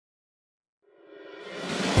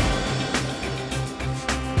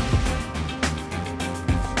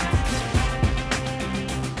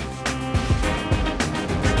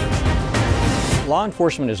Law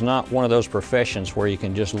enforcement is not one of those professions where you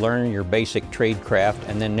can just learn your basic trade craft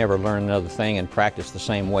and then never learn another thing and practice the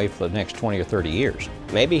same way for the next 20 or 30 years.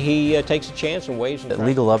 Maybe he takes a chance and ways.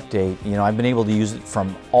 Legal Update, you know, I've been able to use it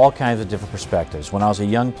from all kinds of different perspectives. When I was a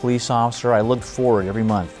young police officer, I looked forward every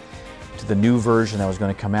month to the new version that was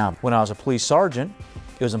going to come out. When I was a police sergeant,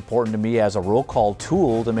 it was important to me as a roll call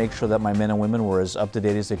tool to make sure that my men and women were as up to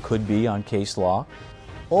date as they could be on case law.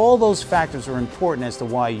 All those factors are important as to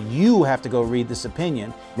why you have to go read this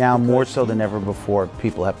opinion. Now more so than ever before,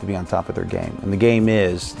 people have to be on top of their game. And the game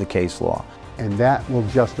is the case law. And that will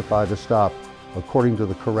justify the stop, according to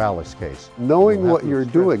the Corrales case. Knowing what you're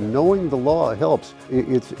doing, knowing the law helps.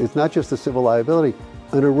 It's not just a civil liability.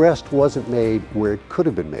 An arrest wasn't made where it could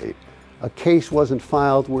have been made. A case wasn't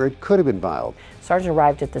filed where it could have been filed. Sergeant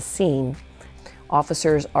arrived at the scene.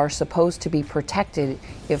 Officers are supposed to be protected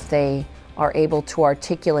if they are able to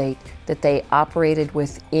articulate that they operated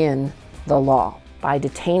within the law. By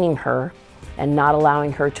detaining her and not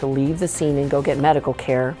allowing her to leave the scene and go get medical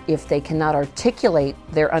care, if they cannot articulate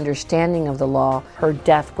their understanding of the law, her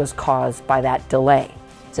death was caused by that delay.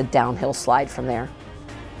 It's a downhill slide from there.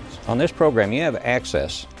 On this program, you have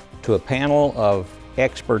access to a panel of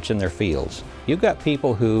experts in their fields. You've got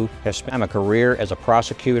people who have spent a career as a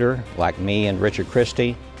prosecutor, like me and Richard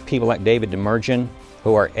Christie, people like David Demerjen,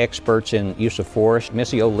 who are experts in use of force,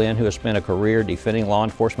 Missy O'Lynn, who has spent a career defending law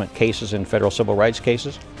enforcement cases in federal civil rights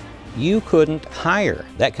cases. You couldn't hire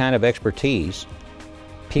that kind of expertise,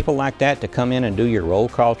 people like that, to come in and do your roll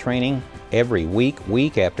call training every week,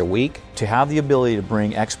 week after week. To have the ability to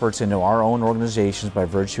bring experts into our own organizations by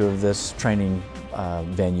virtue of this training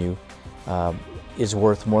venue is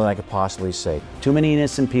worth more than I could possibly say. Too many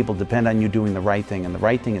innocent people depend on you doing the right thing, and the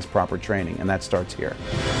right thing is proper training, and that starts here.